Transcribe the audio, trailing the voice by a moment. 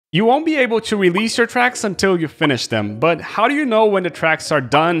You won't be able to release your tracks until you finish them, but how do you know when the tracks are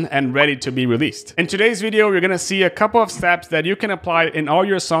done and ready to be released? In today's video, you're gonna see a couple of steps that you can apply in all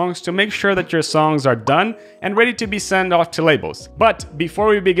your songs to make sure that your songs are done and ready to be sent off to labels. But before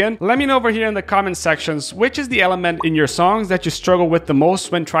we begin, let me know over here in the comment sections which is the element in your songs that you struggle with the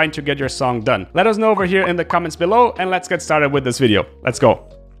most when trying to get your song done. Let us know over here in the comments below, and let's get started with this video. Let's go.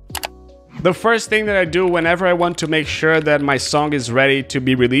 The first thing that I do whenever I want to make sure that my song is ready to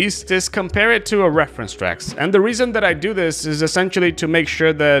be released is compare it to a reference tracks. And the reason that I do this is essentially to make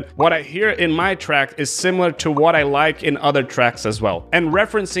sure that what I hear in my track is similar to what I like in other tracks as well. And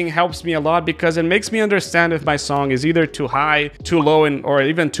referencing helps me a lot because it makes me understand if my song is either too high, too low, or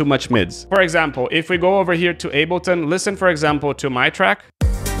even too much mids. For example, if we go over here to Ableton, listen for example to my track.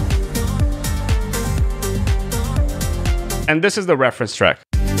 And this is the reference track.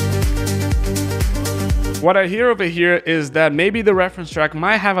 What I hear over here is that maybe the reference track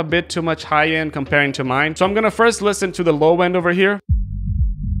might have a bit too much high end comparing to mine. So I'm gonna first listen to the low end over here.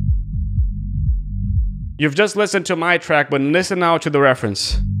 You've just listened to my track, but listen now to the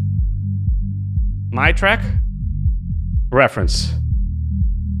reference. My track, reference.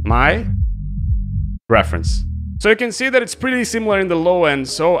 My reference. So you can see that it's pretty similar in the low end,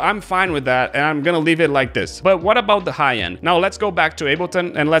 so I'm fine with that, and I'm gonna leave it like this. But what about the high end? Now let's go back to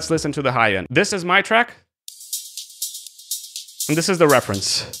Ableton and let's listen to the high end. This is my track, and this is the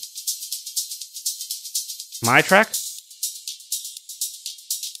reference. My track,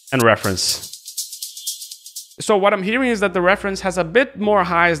 and reference. So what I'm hearing is that the reference has a bit more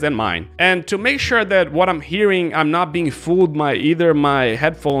highs than mine. And to make sure that what I'm hearing, I'm not being fooled by either my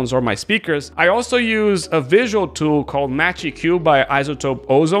headphones or my speakers, I also use a visual tool called Match EQ by Isotope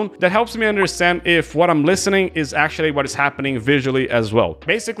Ozone that helps me understand if what I'm listening is actually what is happening visually as well.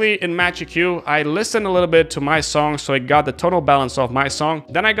 Basically, in Match EQ, I listen a little bit to my song, so I got the tonal balance of my song.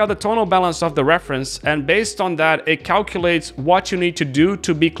 Then I got the tonal balance of the reference, and based on that, it calculates what you need to do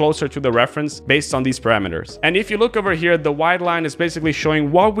to be closer to the reference based on these parameters. And if you look over here, the white line is basically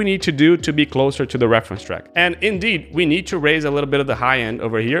showing what we need to do to be closer to the reference track. And indeed, we need to raise a little bit of the high end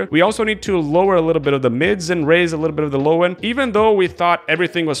over here. We also need to lower a little bit of the mids and raise a little bit of the low end, even though we thought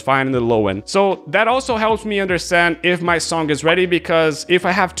everything was fine in the low end. So that also helps me understand if my song is ready, because if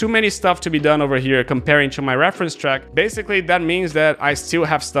I have too many stuff to be done over here comparing to my reference track, basically that means that I still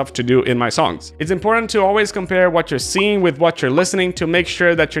have stuff to do in my songs. It's important to always compare what you're seeing with what you're listening to make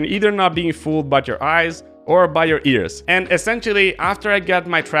sure that you're either not being fooled by your eyes or by your ears. And essentially, after I get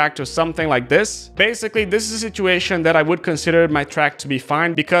my track to something like this, basically this is a situation that I would consider my track to be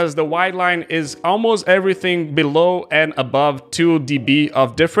fine, because the white line is almost everything below and above 2 dB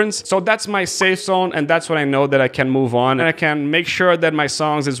of difference. So that's my safe zone, and that's when I know that I can move on and I can make sure that my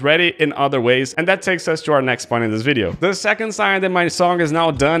songs is ready in other ways. And that takes us to our next point in this video. The second sign that my song is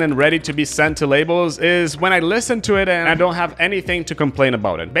now done and ready to be sent to labels is when I listen to it and I don't have anything to complain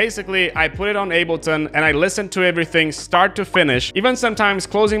about it. Basically, I put it on Ableton and I listen to everything start to finish, even sometimes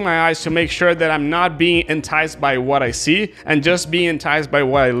closing my eyes to make sure that I'm not being enticed by what I see and just being enticed by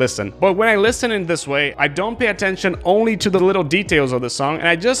what I listen. But when I listen in this way, I don't pay attention only to the little details of the song, and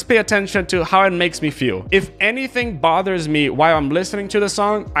I just pay attention to how it makes me feel. If anything bothers me while I'm listening to the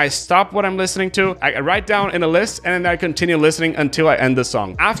song, I stop what I'm listening to, I write down in a list, and then I continue listening until I end the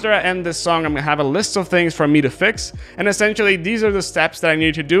song. After I end this song, I'm gonna have a list of things for me to fix, and essentially these are the steps that I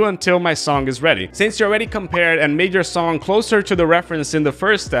need to do until my song is ready. Since you're already compared and made your song closer to the reference in the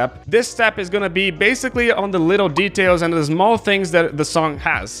first step, this step is going to be basically on the little details and the small things that the song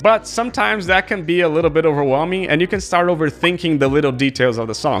has. But sometimes that can be a little bit overwhelming and you can start overthinking the little details of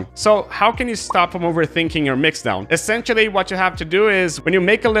the song. So how can you stop from overthinking your mix down? Essentially, what you have to do is when you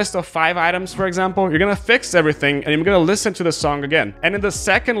make a list of 5 items, for example, you're going to fix everything and you're going to listen to the song again. And in the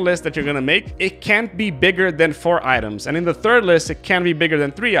second list that you're going to make, it can't be bigger than 4 items. And in the third list, it can't be bigger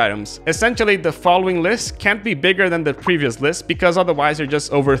than 3 items. Essentially, the following list can't be bigger than the previous list, because otherwise you're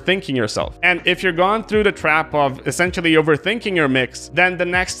just overthinking yourself. And if you're gone through the trap of essentially overthinking your mix, then the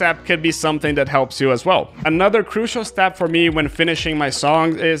next step could be something that helps you as well. Another crucial step for me when finishing my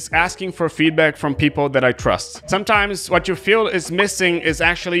song is asking for feedback from people that I trust. Sometimes what you feel is missing is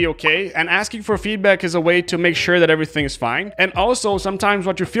actually okay, and asking for feedback is a way to make sure that everything is fine. And also sometimes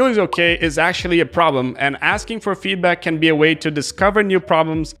what you feel is okay is actually a problem, and asking for feedback can be a way to discover new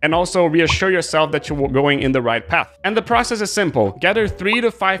problems and also reassure yourself that you're going in the right path. And the process is simple. Gather 3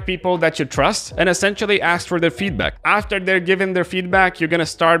 to 5 people that you trust and essentially ask for their feedback. After they're given their feedback, you're gonna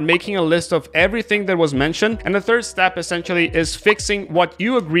start making a list of everything that was mentioned, and the third step essentially is fixing what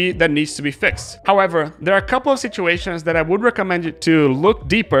you agree that needs to be fixed. However, there are a couple of situations that I would recommend you to look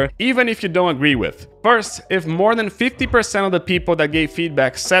deeper even if you don't agree with. First, if more than 50% of the people that gave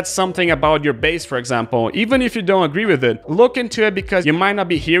feedback said something about your bass, for example, even if you don't agree with it, look into it because you might not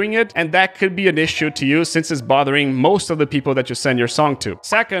be hearing it, and that could be an issue to you since it's bothering most of the people that you send your song to.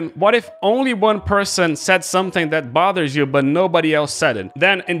 Second, what if only one person said something that bothers you but nobody else said it?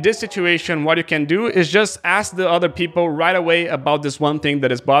 Then in this situation, what you can do is just ask the other people right away about this one thing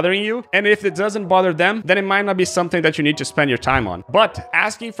that is bothering you, and if it doesn't bother them, then it might not be something that you need to spend your time on. But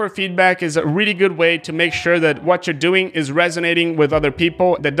asking for feedback is a really good way to make sure that what you're doing is resonating with other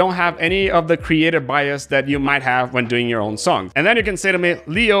people that don't have any of the creative bias that you might have when doing your own songs. And then you can say to me,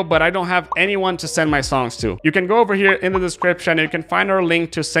 Leo, but I don't have anyone to send my songs to. You can go over here in the description and you can find our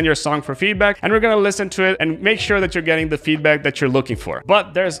link to send your song for feedback, and we're going to listen to it and make sure that you're getting the feedback that you're looking for.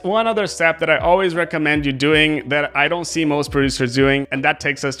 But there's one other step that I always recommend you doing that I don't see most producers doing, and that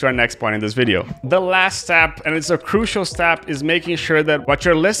takes us to our next point in this video. The last step, and it's a crucial step, is making sure that what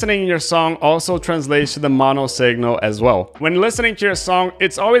you're listening in your song also translates to the mono signal as well. When listening to your song,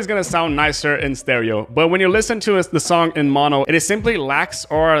 it's always going to sound nicer in stereo, but when you listen to the song in mono, it is simply lacks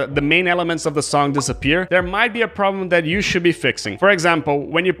or the main elements of the song disappear. There might be a problem that you should be fixing. For example,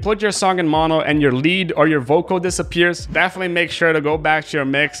 when you put your song in mono and your lead or your vocal disappears, definitely make sure to go back to your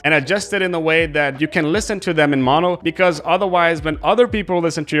mix and adjust it in a way that you can listen to them in mono, because otherwise when other people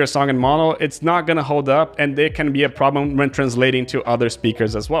listen to your song in mono, it's not going to hold up and there can be a problem when translating to other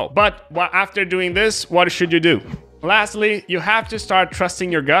speakers as well. But after doing this, what should you do? Lastly, you have to start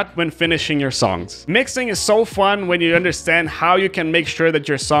trusting your gut when finishing your songs. Mixing is so fun when you understand how you can make sure that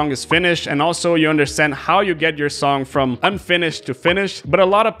your song is finished, and also you understand how you get your song from unfinished to finished. But a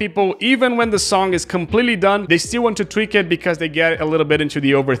lot of people, even when the song is completely done, they still want to tweak it because they get a little bit into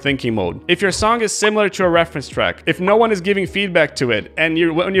the overthinking mode. If your song is similar to a reference track, if no one is giving feedback to it, and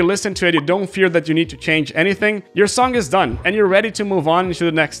when you listen to it, you don't feel that you need to change anything, your song is done and you're ready to move on to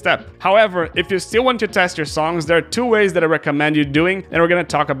the next step. However, if you still want to test your songs, there are two ways that I recommend you doing, and we're going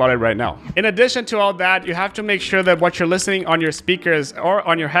to talk about it right now. In addition to all that, you have to make sure that what you're listening on your speakers or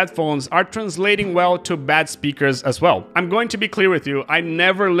on your headphones are translating well to bad speakers as well. I'm going to be clear with you, I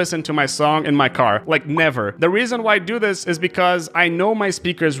never listen to my song in my car, like never. The reason why I do this is because I know my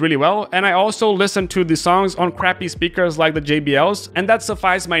speakers really well, and I also listen to the songs on crappy speakers like the JBLs, and that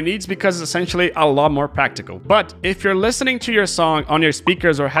suffices my needs because it's essentially a lot more practical. But if you're listening to your song on your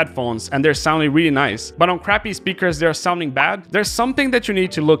speakers or headphones and they're sounding really nice, but on crappy speakers they're sounding bad, there's something that you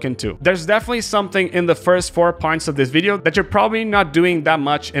need to look into. There's definitely something in the first 4 points of this video that you're probably not doing that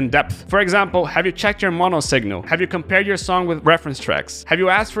much in depth. For example, have you checked your mono signal? Have you compared your song with reference tracks? Have you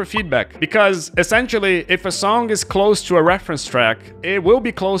asked for feedback? Because essentially, if a song is close to a reference track, it will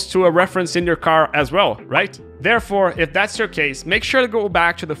be close to a reference in your car as well, right? Therefore, if that's your case, make sure to go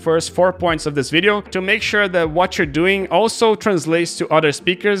back to the first 4 points of this video to make sure that what you're doing also translates to other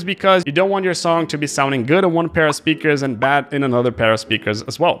speakers, because you don't want your song to be sounding good on one pair of speakers and bad in another pair of speakers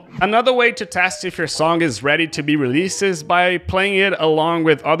as well. Another way to test if your song is ready to be released is by playing it along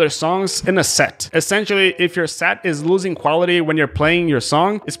with other songs in a set. Essentially, if your set is losing quality when you're playing your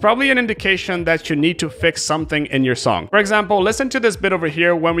song, it's probably an indication that you need to fix something in your song. For example, listen to this bit over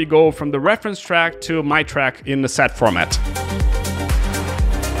here when we go from the reference track to my track in the set format.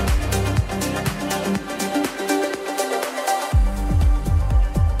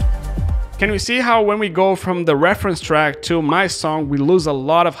 Can we see how when we go from the reference track to my song, we lose a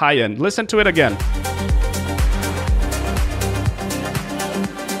lot of high end? Listen to it again.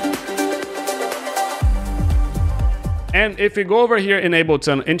 And if you go over here in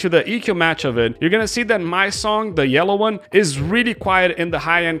Ableton into the EQ match of it, you're gonna see that my song, the yellow one, is really quiet in the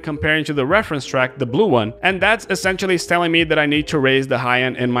high end comparing to the reference track, the blue one. And that's essentially telling me that I need to raise the high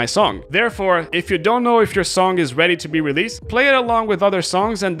end in my song. Therefore, if you don't know if your song is ready to be released, play it along with other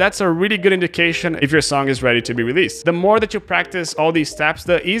songs, and that's a really good indication if your song is ready to be released. The more that you practice all these steps,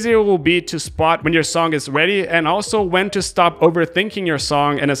 the easier it will be to spot when your song is ready, and also when to stop overthinking your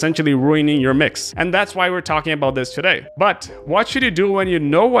song and essentially ruining your mix. And that's why we're talking about this today. But what should you do when you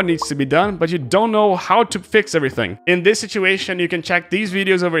know what needs to be done, but you don't know how to fix everything? In this situation, you can check these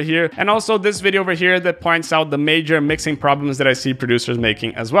videos over here, and also this video over here that points out the major mixing problems that I see producers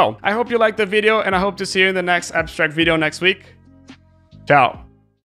making as well. I hope you liked the video, and I hope to see you in the next Abstrakt video next week. Ciao.